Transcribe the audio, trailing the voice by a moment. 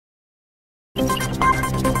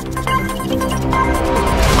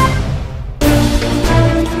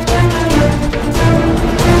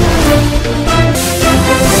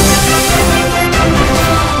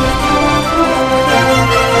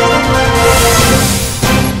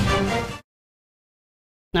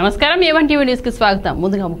నమస్కారం A1TV news కి స్వాగతం.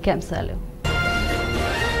 ముందుగా ముఖ్యాంశాలు.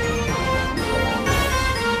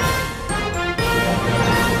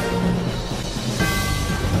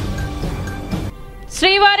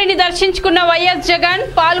 శ్రీవారిని దర్శించుకున్న వైఎస్ జగన్,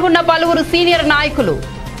 పాల్గొన్న పలువురు సీనియర్ నాయకులు.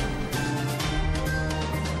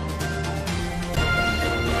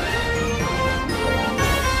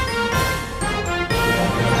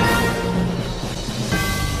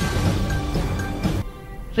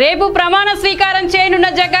 రేపు ప్రమాణ స్వీకారం చేయనున్న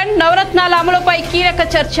జగన్, నవరత్నాల అమలుపై కీలక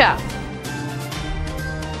చర్చ.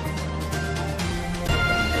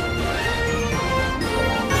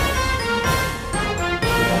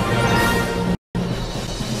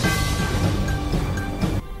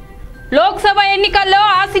 లోక్సభ ఎన్నికల్లో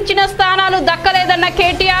ఆశించిన స్థానాలు దక్కలేదన్న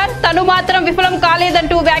కేటీఆర్, తను మాత్రం విఫలం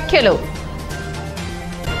కాలేదంటూ వ్యాఖ్యలు.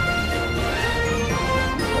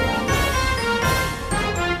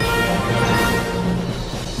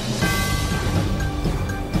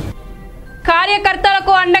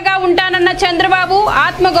 కార్యకర్తలకు అండగా ఉంటానన్న చంద్రబాబు,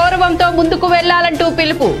 ఆత్మగౌరవంతో ముందుకు వెళ్లాలంటూ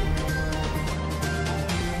పిలుపు.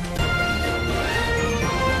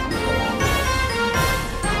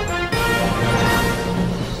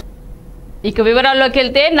 ఇక వివరాల్లోకి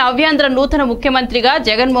వెళ్తే, నవ్యాంధ్ర నూతన ముఖ్యమంత్రిగా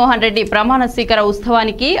జగన్మోహన్ రెడ్డి ప్రమాణ స్వీకార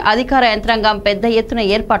ఉత్సవానికి అధికార యంత్రాంగం పెద్ద ఎత్తున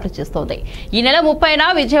ఏర్పాట్లు చేస్తోంది. ఈ నెల 30న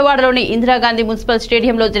విజయవాడలోని ఇందిరాగాంధీ మున్సిపల్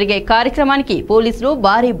స్టేడియంలో జరిగే కార్యక్రమానికి పోలీసులు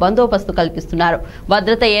భారీ బందోబస్తు కల్పిస్తున్నారు.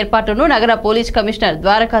 భద్రత ఏర్పాట్లను నగర పోలీస్ కమిషనర్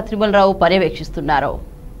ద్వారకా త్రిమలరావు పర్యవేక్షిస్తున్నారు.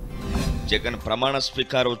 జగన్ ప్రమాణ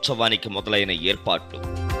స్వీకారోత్సవానికి మొదలైన ఏర్పాట్లు.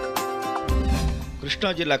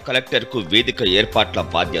 కృష్ణా జిల్లా కలెక్టర్కు వేదిక ఏర్పాట్ల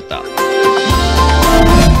బాధ్యత.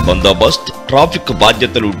 బందోబస్త్, ట్రాఫిక్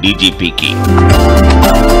బాధ్యతలు డీజీపీకి.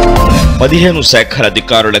 15 శాఖల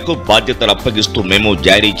అధికారులకు బాధ్యతలు అప్పగిస్తూ మెమో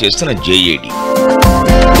జారీ చేసిన జేఏడీ.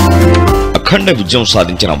 అఖండ విజయం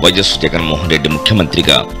సాధించిన వైఎస్ జగన్మోహన్ రెడ్డి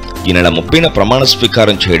ముఖ్యమంత్రిగా ఈ నెల 30న ప్రమాణ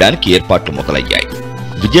స్వీకారం చేయడానికి ఏర్పాట్లు మొదలయ్యాయి.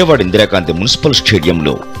 విజయవాడ ఇందిరాగాంధీ మున్సిపల్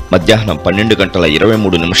స్టేడియంలో మధ్యాహ్నం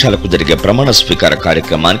 12:23 జరిగే ప్రమాణ స్వీకార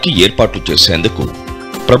కార్యక్రమానికి ఏర్పాట్లు చేసేందుకు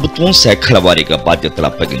ప్రభుత్వం శాఖల వారీగా బాధ్యతలు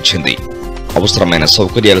అప్పగించింది. అవసరమైన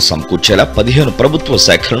సౌకర్యాలు సమకూర్చేలా 15 ప్రభుత్వ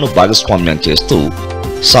శాఖలను భాగస్వామ్యం చేస్తూ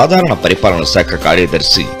సాధారణ పరిపాలన శాఖ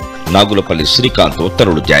కార్యదర్శి నాగులపల్లి శ్రీకాంత్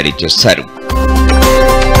ఉత్తర్వులు జారీ చేశారు.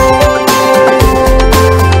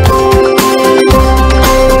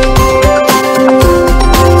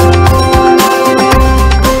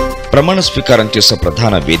 ప్రమాణ స్వీకారం చేసే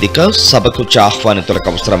ప్రధాన వేదిక, సభకు ఆహ్వానితులకు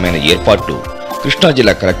అవసరమైన ఏర్పాట్లు కృష్ణా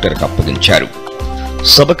జిల్లా కలెక్టర్కు అప్పగించారు.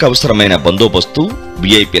 సభకు అవసరమైన బందోబస్తు,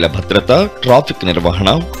 వీఐపీల భద్రత, ట్రాఫిక్ నిర్వహణ,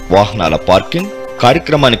 వాహనాల పార్కింగ్,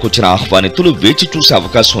 కార్యక్రమానికి వచ్చిన ఆహ్వానితులు వేచి చూసే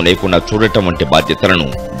అవకాశం లేకుండా చూడటం వంటి బాధ్యతలను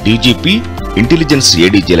డీజీపీ, ఇంటెలిజెన్స్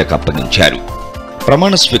ఏడీజీలకు అప్పగించారు.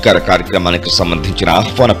 ప్రమాణ స్వీకార కార్యక్రమానికి సంబంధించిన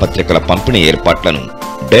ఆహ్వాన పత్రికల పంపిణీ ఏర్పాట్లను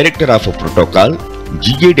director of protocol,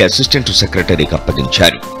 GAD assistant సెక్రటరీకి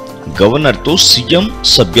అప్పగించారు. గవర్నర్తో సీఎం,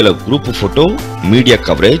 సభ్యుల group photo, media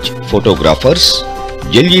coverage, photographers,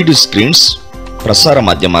 LED screens, ప్రసార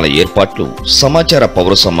మాధ్యమాల ఏర్పాట్లు సమాచార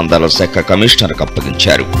పౌర సంబంధాల శాఖ కమిషనర్కు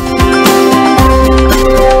అప్పగించారు.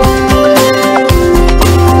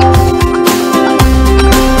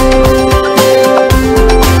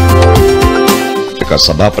 ఇక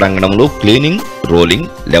సభా ప్రాంగణంలో క్లీనింగ్, రోలింగ్,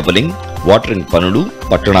 లెవలింగ్, వాటరింగ్ పనులు,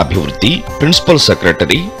 పట్టణాభివృద్ధి, ప్రిన్సిపల్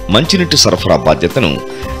సెక్రటరీ, మంచినీటి సరఫరా బాధ్యతను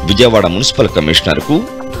విజయవాడ మున్సిపల్ కమిషనర్కు,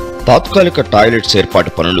 తాత్కాలిక టాయిలెట్స్ ఏర్పాటు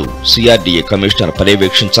పనులు సిఆర్డీఏ కమిషనర్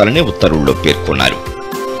పర్యవేక్షించాలని ఉత్తర్వుల్లో పేర్కొన్నారు.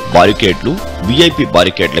 బారికేడ్లు, వీఐపీ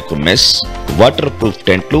బారికేడ్లకు మెస్, వాటర్ ప్రూఫ్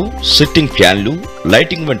టెంట్లు, సిట్టింగ్ ఫ్యాన్లు,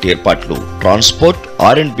 లైటింగ్ వంటి ఏర్పాట్లు ట్రాన్స్పోర్ట్,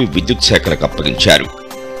 ఆర్ఎండ్బి, విద్యుత్ శాఖలకు అప్పగించారు.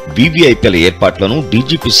 వీవీఐపీల ఏర్పాట్లను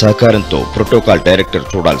డీజీపీ సహకారంతో ప్రోటోకాల్ డైరెక్టర్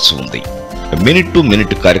చూడాల్సి ఉంది. మినిట్ టు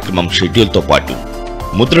మినిట్ కార్యక్రమం షెడ్యూల్తో పాటు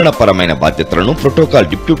ముద్రణపరమైన బాధ్యతలను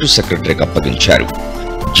ప్రోటోకాల్ డిప్యూటీ సెక్రటరీకి అప్పగించారు.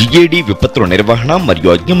 జీఏడీ విపత్తుల నిర్వహణ మరియు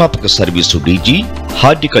అగ్నిమాపక సర్వీసు డీజీ,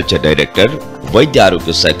 హార్టికల్చర్ డైరెక్టర్, వైద్య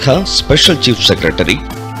ఆరోగ్య శాఖ స్పెషల్ చీఫ్ సెక్రటరీ,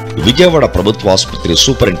 విజయవాడ ప్రభుత్వ ఆసుపత్రి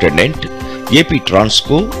superintendent, AP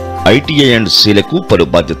Transco, ITI and సీలకు పలు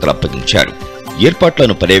బాధ్యతలు అప్పగించారు.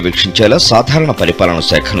 ఏర్పాట్లను పర్యవేక్షించేలా సాధారణ పరిపాలన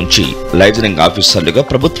శాఖ నుంచి లైజనింగ్ ఆఫీసర్లుగా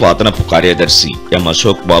ప్రభుత్వ అదనపు కార్యదర్శి ఎం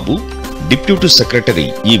అశోక్ బాబు, డిప్యూటీ సెక్రటరీ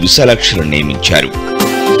ఈ విశాలాక్షిలను నియమించారు.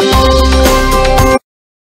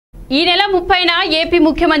 ఈ నెల 30న ఏపీ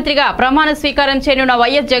ముఖ్యమంత్రిగా ప్రమాణ స్వీకారం చేయనున్న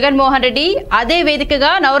వైఎస్ జగన్మోహన్ రెడ్డి అదే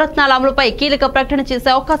వేదికగా నవరత్నాల అమలుపై కీలక ప్రకటన చేసే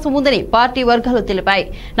అవకాశం ఉందని పార్టీ వర్గాలు తెలిపాయి.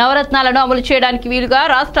 నవరత్నాలను అమలు చేయడానికి వీలుగా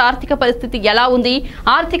రాష్ట్ర ఆర్థిక పరిస్థితి ఎలా ఉంది,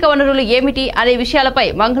 ఆర్థిక వనరులు ఏమిటి అనే విషయాలపై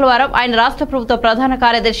మంగళవారం ఆయన రాష్ట్ర ప్రభుత్వ ప్రధాన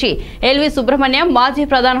కార్యదర్శి ఎల్వి సుబ్రహ్మణ్యం, మాజీ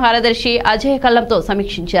ప్రధాన కార్యదర్శి అజయ్ కల్లంతో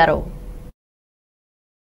సమీక్షించారు.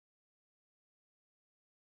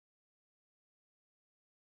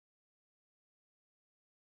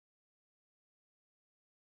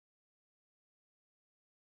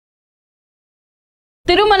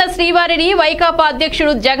 తిరుమల శ్రీవారిని వైకాపా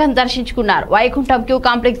అధ్యక్షుడు జగన్ దర్శించుకున్నారు. వైకుంఠం క్యూ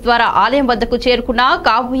కాంప్లెక్స్ ద్వారా ఆలయం వద్దకు చేరుకున్న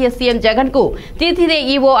కాబోయే సీఎం జగన్ కు తితిదే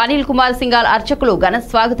ఈవో అనిల్ కుమార్ సింగాల్ అర్చకులు ఘన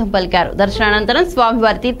స్వాగతం పలికారు. దర్శనానంతరం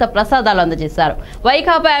స్వామివారి తీర్థ ప్రసాదాలు అందజేశారు.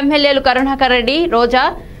 వైకాపా ఎమ్మెల్యేలు కరుణాకర్ రెడ్డి, రోజా,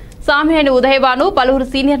 సామినేని ఉదయభాను, పలువురు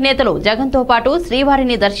సీనియర్ నేతలు జగన్ తో పాటు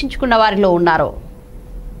శ్రీవారిని దర్శించుకున్న వారిలో ఉన్నారు.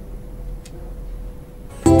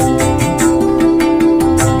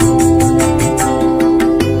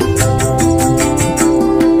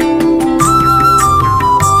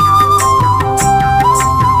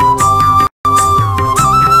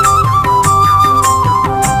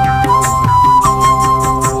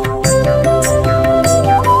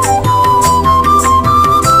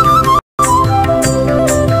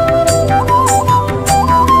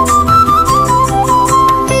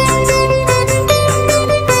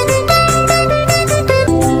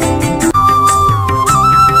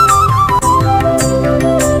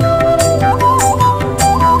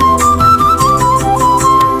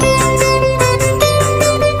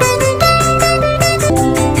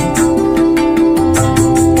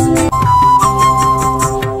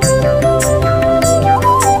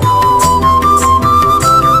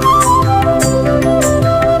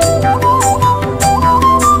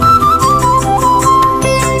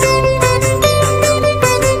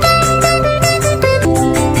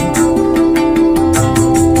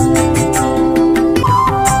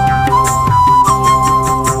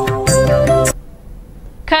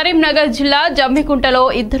 కరీంనగర్ జిల్లా జమ్మికుంటలో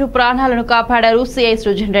ఇద్దరు ప్రాణాలను కాపాడారు సిఐ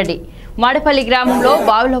సృజన్ రెడ్డి. మాడపల్లి గ్రామంలో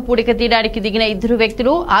బావిలో పూడిక తీయడానికి దిగిన ఇద్దరు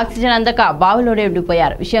వ్యక్తులు ఆక్సిజన్ అందక బావిలోనే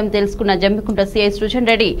ఉండిపోయారు. విషయం తెలుసుకున్న జమ్మికుంట సిఐ సృజన్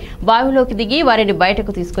రెడ్డి బావిలోకి దిగి వారిని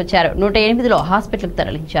బయటకు తీసుకొచ్చారు. 108లో హాస్పిటల్కు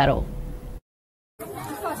తరలించారు.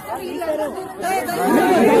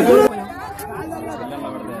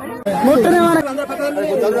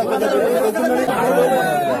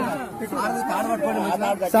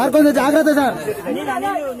 సార్ కొంచెం జాగ్రత్త సార్.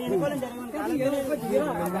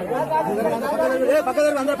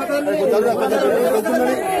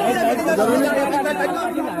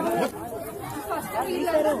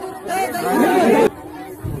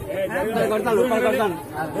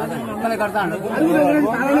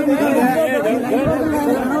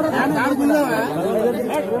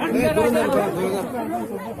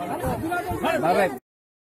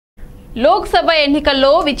 లోక్సభ ఎన్నికల్లో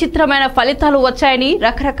విచిత్రమైన ఫలితాలు వచ్చాయని,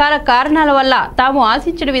 రకరకాల కారణాల వల్ల తాము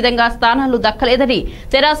ఆశించిన విధంగా స్థానాలు దక్కలేదని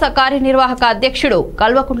తెరాస కార్యనిర్వాహక అధ్యక్షుడు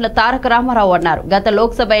కల్వకుంట్ల తారక రామారావు అన్నారు. గత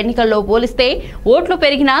లోక్సభ ఎన్నికల్లో పోలిస్తే ఓట్లు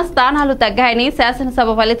పెరిగినా స్థానాలు తగ్గాయని,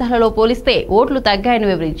 శాసనసభ ఫలితాలలో పోలిస్తే ఓట్లు తగ్గాయని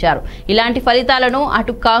వివరించారు. ఇలాంటి ఫలితాలను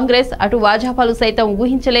అటు కాంగ్రెస్ అటు భాజపాలు సైతం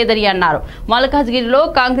ఊహించలేదని అన్నారు. మల్కాజ్గిరిలో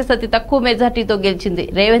కాంగ్రెస్ అతి తక్కువ మెజార్టీతో గెలిచింది.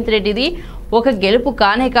 రేవంత్ రెడ్డిది ఒక గెలుపు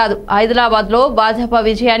కానే కాదు. హైదరాబాద్ లో భాజపా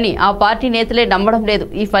విజయాన్ని ఆ పార్టీ నేతలే నమ్మడం లేదు.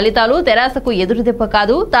 ఈ ఫలితాలు తెరాసకు ఎదురుదెబ్బ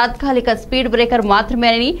కాదు, తాత్కాలిక స్పీడ్ బ్రేకర్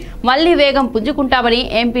మాత్రమేనని, మళ్లీ వేగం పుంజుకుంటామని,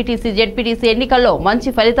 ఎంపీటీసీ జెడ్పీటీసీ ఎన్నికల్లో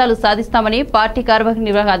మంచి ఫలితాలు సాధిస్తామని పార్టీ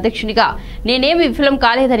కార్యనిర్వాహక అధ్యక్షునిగా నేనేమి విఫలం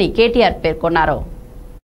కాలేదని కేటీఆర్ పేర్కొన్నారు.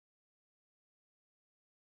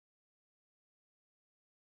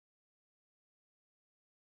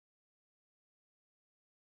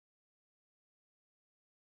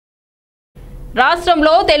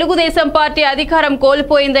 రాష్ట్రంలో తెలుగుదేశం పార్టీ అధికారం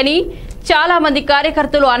కోల్పోయిందని, చాలా మంది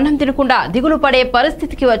కార్యకర్తలు అన్నం తినకుండా దిగులు పడే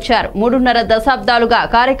పరిస్థితికి వచ్చారు. 3.5 దశాబ్దాలుగా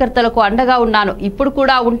కార్యకర్తలకు అండగా ఉన్నాను, ఇప్పుడు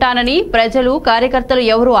కూడా ఉంటానని ప్రజలు, కార్యకర్తలు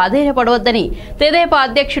ఎవరూ అధైర్యపడవద్దని తెదేపా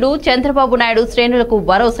అధ్యక్షుడు చంద్రబాబు నాయుడు శ్రేణులకు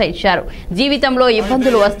భరోసా ఇచ్చారు. జీవితంలో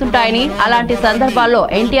ఇబ్బందులు వస్తుంటాయని, అలాంటి సందర్భాల్లో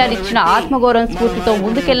ఎన్టీఆర్ ఇచ్చిన ఆత్మగౌరవం స్ఫూర్తితో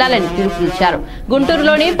ముందుకెళ్లాలని పిలుపునిచ్చారు.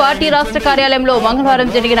 గుంటూరులోని పార్టీ రాష్ట్ర కార్యాలయంలో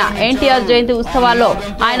మంగళవారం జరిగిన ఎన్టీఆర్ జయంతి ఉత్సవాల్లో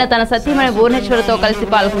ఆయన తన సతీమణి భువనేశ్వరితో కలిసి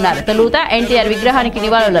పాల్గొన్నారు. తొలుత ఎన్టీఆర్ విగ్రహానికి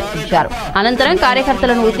నివాళులర్పించారు. అనంతరం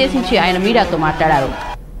కార్యకర్తలను ఉద్దేశించి ఆయన మీడియాతో మాట్లాడారు.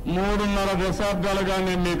 3.5 దశాబ్దాలుగా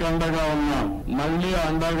నేను మీకు అండగా ఉన్నా, మళ్ళీ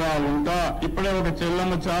అండగా ఉంటా. ఇప్పుడే ఒక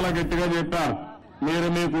చెల్లెమ్మ చాలా గట్టిగా చెప్పారు, మీరు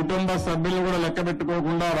మీ కుటుంబ సభ్యులు కూడా లెక్క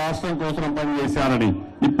పెట్టుకోకుండా రాష్ట్రం కోసం పనిచేశారని.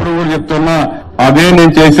 ఇప్పుడు కూడా చెప్తున్నా, అదే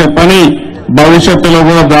నేను చేసే పని, భవిష్యత్తులో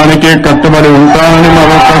కూడా దానికే కట్టుబడి ఉంటానని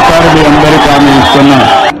మరొకసారి మీ అందరికీ హామీ ఇస్తున్నా.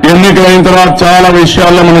 ఎన్నికలైన తర్వాత చాలా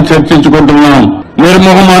విషయాల్లో మనం చర్చించుకుంటున్నాం.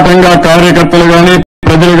 నిర్మోహమాటంగా కార్యకర్తలు గాని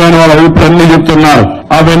ప్రజలు గాని వాళ్ళ అభిప్రాయాన్ని చెప్తున్నారు.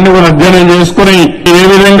 అవన్నీ కూడా అధ్యయనం చేసుకుని ఏ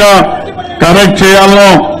విధంగా కరెక్ట్ చేయాలో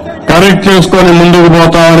కరెక్ట్ చేసుకుని ముందుకు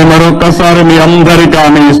పోతామని మరొక్కసారి మీ అందరికీ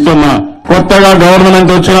హామీ ఇస్తున్నా. కొత్తగా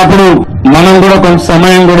గవర్నమెంట్ వచ్చినప్పుడు మనం కూడా కొంత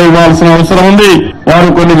సమయం కూడా ఇవ్వాల్సిన అవసరం ఉంది. వారు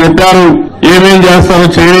కొన్ని చెప్పారు, ఏమేం చేస్తారో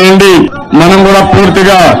చేయండి, మనం కూడా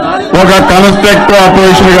పూర్తిగా ఒక కన్స్ట్రక్టివ్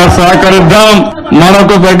అపోజిషన్ గా సహకరిద్దాం.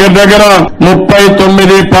 మనకు దగ్గర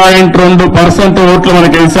 39.2% ఓట్లు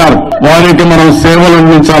మనకు వేశారు. వారికి మనం సేవలు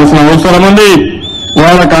అందించాల్సిన అవసరం ఉంది,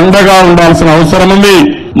 వాళ్ళకు అండగా ఉండాల్సిన అవసరం ఉంది.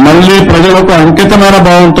 మళ్లీ ప్రజలకు అంకితమైన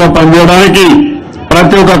భావంతో పనిచేయడానికి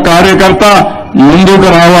ప్రతి ఒక్క కార్యకర్త ముందుకు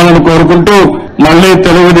రావాలని కోరుకుంటూ మళ్లీ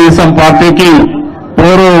తెలుగుదేశం పార్టీకి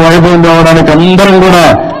పూర్వ వైభవం తేవడానికి అందరం కూడా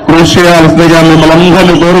కృషి చేయాల్సిందిగా మిమ్మల్ని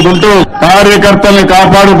అందరినీ కోరుకుంటూ కార్యకర్తల్ని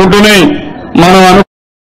కాపాడుకుంటూనే మనం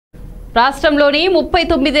రాష్ట్రంలోని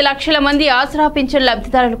 39 లక్షల మంది ఆసరా పింఛన్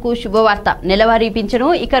లబ్ధిదారులకు శుభవార్త. నెలవారీ పింఛను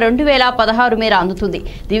ఇక 2016 మేర అందుతుంది.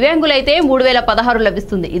 దివ్యాంగులైతే 3016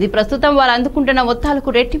 లభిస్తుంది. ఇది ప్రస్తుతం వారు అందుకుంటున్న మొత్తాలకు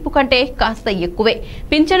రెట్టింపు కంటే కాస్త ఎక్కువే.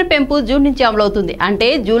 పింఛను పెంపు జూన్ నుంచి అమలవుతుంది. అంటే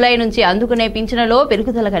జూలై నుంచి అందుకునే పింఛనులో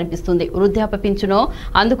పెరుగుదల కనిపిస్తుంది. వృద్ధాప్య పింఛను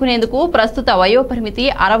అందుకునేందుకు ప్రస్తుత వయోపరిమితి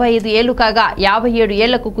 65 ఏళ్లు కాగా 57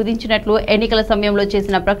 ఏళ్లకు కుదించినట్లు ఎన్నికల సమయంలో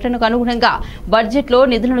చేసిన ప్రకటనకు అనుగుణంగా బడ్జెట్లో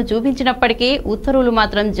నిధులను చూపించినప్పటికీ ఉత్తర్వులు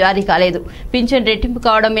మాత్రం జారీ కాలేదు. పింఛన్ రెట్టింపు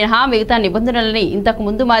కావడం మినహా మిగతా నిబంధనలని ఇంతకు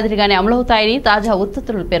ముందు మాదిరిగానే అమలవుతాయని తాజా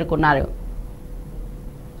ఉత్తర్వులు పేర్కొన్నారు.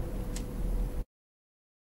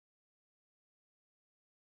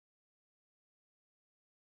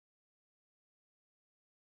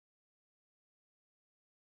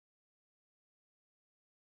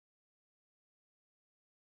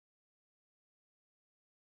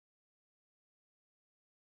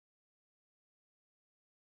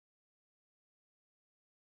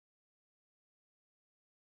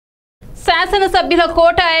 శాసనసభ్యుల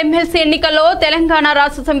కోట ఎమ్మెల్సీ ఎన్నికల్లో తెలంగాణ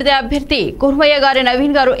రాష్ట్ర సమితి అభ్యర్థి కుర్మయ్య గారి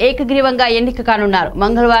నవీన్ గారు ఏకగ్రీవంగా ఎన్నిక కానున్నారు.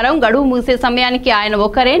 మంగళవారం గడువు ముగిసే సమయానికి ఆయన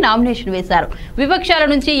ఒక్కరే నామినేషన్ వేశారు. విపక్షాల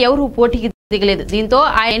నుంచి ఎవరూ పోటీకి దిగలేదు. దీంతో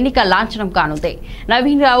ఆ ఎన్నిక లాంఛనం కానుంది.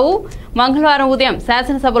 నవీన్ రావు మంగళవారం ఉదయం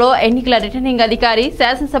శాసనసభలో ఎన్నికల రిటర్నింగ్ అధికారి,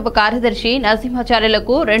 శాసనసభ కార్యదర్శి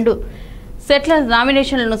నరసింహాచార్యులకు 2 సెట్ల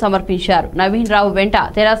నామినేషన్లను సమర్పించారు. నవీన్ రావు వెంట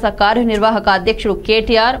తెరాస కార్యనిర్వాహక అధ్యక్షుడు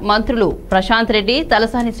కేటీఆర్, మంత్రులు ప్రశాంత్ రెడ్డి,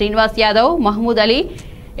 తలసాని శ్రీనివాస్ యాదవ్, మహమూద్ అలీ,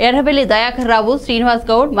 ఎర్రబెల్లి దయాకర్ రావు, శ్రీనివాస్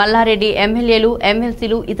గౌడ్, మల్లారెడ్డి, ఎమ్మెల్యేలు,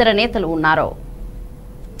 ఎమ్మెల్సీలు, ఇతర నేతలు ఉన్నారు.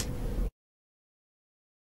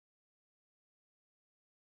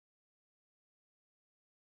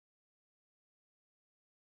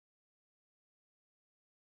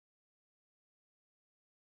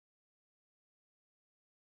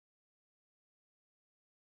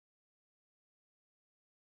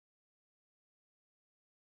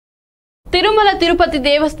 తిరుమల తిరుపతి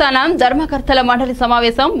దేవస్థానం ధర్మకర్తల మండలి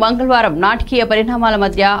సమావేశం మంగళవారం నాటకీయ పరిణామాల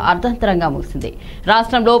మధ్య అర్ధంతరంగా ముగిసింది.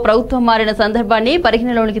 రాష్ట్రంలో ప్రభుత్వం మారిన సందర్భాన్ని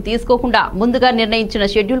పరిగణలోనికి తీసుకోకుండా ముందుగా నిర్ణయించిన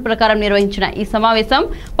షెడ్యూల్ ప్రకారం నిర్వహించిన ఈ సమావేశం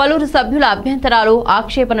పలువురు సభ్యుల అభ్యంతరాలు,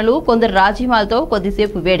 ఆక్షేపణలు, కొందరు రాజీమాలతో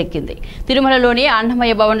కొద్దిసేపు వేడెక్కింది. తిరుమలలోని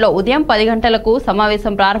అన్నమయ్య భవన్లో ఉదయం 10 గంటలకు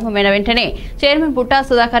సమావేశం ప్రారంభమైన వెంటనే చైర్మన్ పుట్టా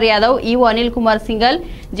Sudhakar Yadav, EO Anil Kumar single,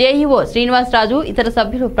 JEO Srinivasaraju, ఇతర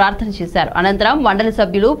సభ్యులు ప్రార్థన చేశారు. అనంతరం మండలి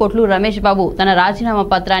సభ్యులు పొట్లు రమేష్ బాబు తన రాజీనామా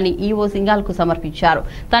పత్రాన్ని ఈవో సింగాల్ కు సమర్పించారు.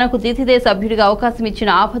 తనకు తిథిదే సభ్యుడిగా అవకాశం ఇచ్చిన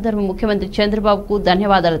ఆపద్ధర్మ ముఖ్యమంత్రి చంద్రబాబుకు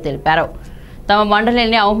ధన్యవాదాలు తెలిపారు. తమ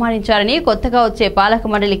మండలిని అవమానించారని, కొత్తగా వచ్చే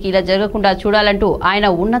పాలక మండలికి ఇలా జరగకుండా చూడాలంటూ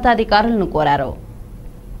ఆయన ఉన్నతాధికారులను కోరారు.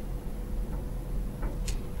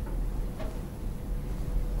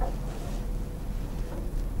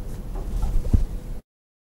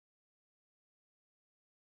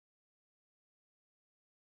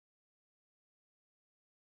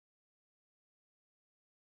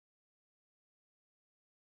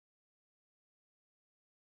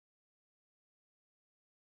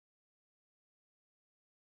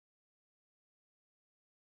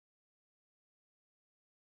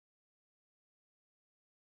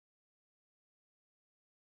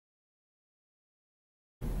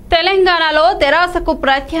 తెలంగాణలో తెరాసకు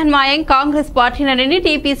ప్రత్యామ్నాయం కాంగ్రెస్ పార్టీనని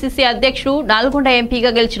టీపీసీసీ అధ్యక్షుడు, నల్గొండ ఎంపీగా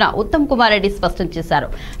గెలిచిన ఉత్తమ్ కుమార్ రెడ్డి స్పష్టం చేశారు.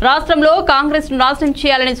 రాష్ట్రంలో కాంగ్రెస్ ను నాశనం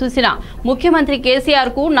చేయాలని చూసిన ముఖ్యమంత్రి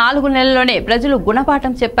కేసీఆర్ కు 4 నెలల్లోనే ప్రజలు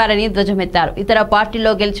గుణపాఠం చెప్పారని ధ్వజమెత్తారు. ఇతర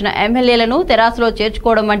పార్టీల్లో గెలిచిన ఎమ్మెల్యేలను తెరాసలో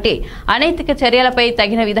చేర్చుకోవడం వంటి అనైతిక చర్యలపై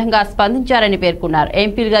తగిన విధంగా స్పందించారని పేర్కొన్నారు.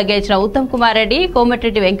 ఎంపీలుగా గెలిచిన ఉత్తమ్ కుమార్ రెడ్డి,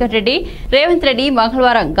 కోమటిరెడ్డి వెంకటరెడ్డి, రేవంత్ రెడ్డి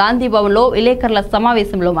మంగళవారం గాంధీ భవన్ లో విలేకరుల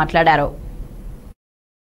సమావేశంలో మాట్లాడారు.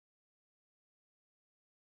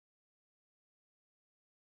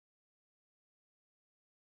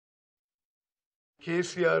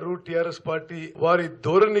 కేసీఆర్, టీఆర్ఎస్ పార్టీ వారి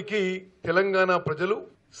ధోరణికి తెలంగాణ ప్రజలు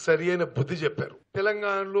సరి అయిన బుద్ధి చెప్పారు.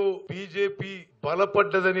 తెలంగాణలో బీజేపీ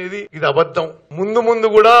బలపడ్డదనేది ఇది అబద్ధం. ముందు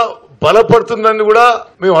కూడా బలపడుతుందని కూడా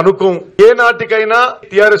మేము అనుకోం. ఏ నాటికైనా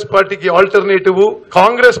టిఆర్ఎస్ పార్టీకి ఆల్టర్నేటివ్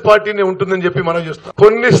కాంగ్రెస్ పార్టీనే ఉంటుందని చెప్పి మనం చూస్తాం.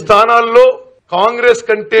 కొన్ని స్థానాల్లో కాంగ్రెస్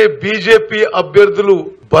కంటే బీజేపీ అభ్యర్థులు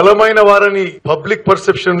బలమైన వారని పబ్లిక్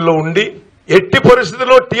పర్సెప్షన్ లో ఉండి ఎట్టి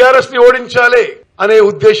పరిస్థితుల్లో టిఆర్ఎస్ ని ఓడించాలి అనే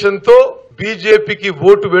ఉద్దేశంతో బీజేపీకి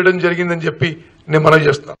ఓటు వేయడం జరిగిందని చెప్పి నేను మనం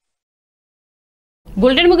చేస్తున్నాను.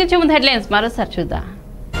 బులెటిన్ ముగించే ముందు హెడ్లైన్స్ మరోసారి చూద్దాం.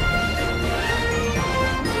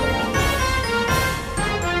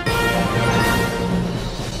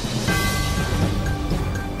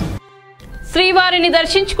 శ్రీవారిని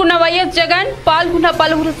దర్శించుకున్న వైఎస్ జగన్, పాల్గొన్న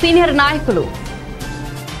పలువురు సీనియర్ నాయకులు.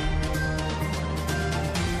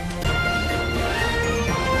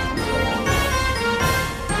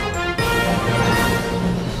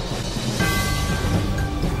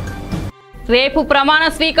 రేపు ప్రమాణ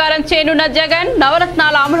స్వీకారం చేయనున్న జగన్,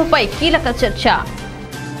 నవరత్నాల అమలుపై కీలక చర్చ.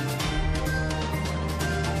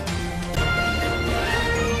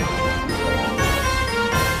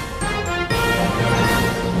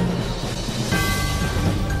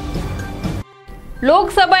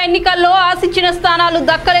 లోక్సభ ఎన్నికల్లో ఆశించిన స్థానాలు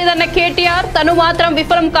దక్కలేదన్న కేటీఆర్, తను మాత్రం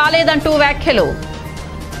విఫలం కాలేదంటూ వ్యాఖ్యలు.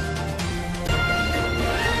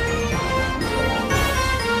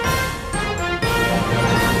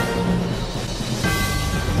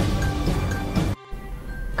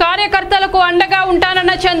 కార్యకర్తలకు అండగా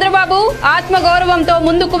ఉంటానన్న చంద్రబాబు, ఆత్మగౌరవంతో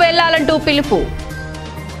ముందుకు వెళ్లాలంటూ పిలుపు.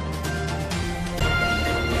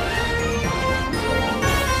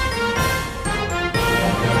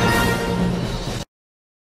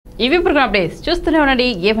 ఇవి ప్రోగ్రామ్ అప్డేట్స్. చూస్తూనే ఉండండి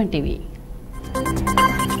A1 TV.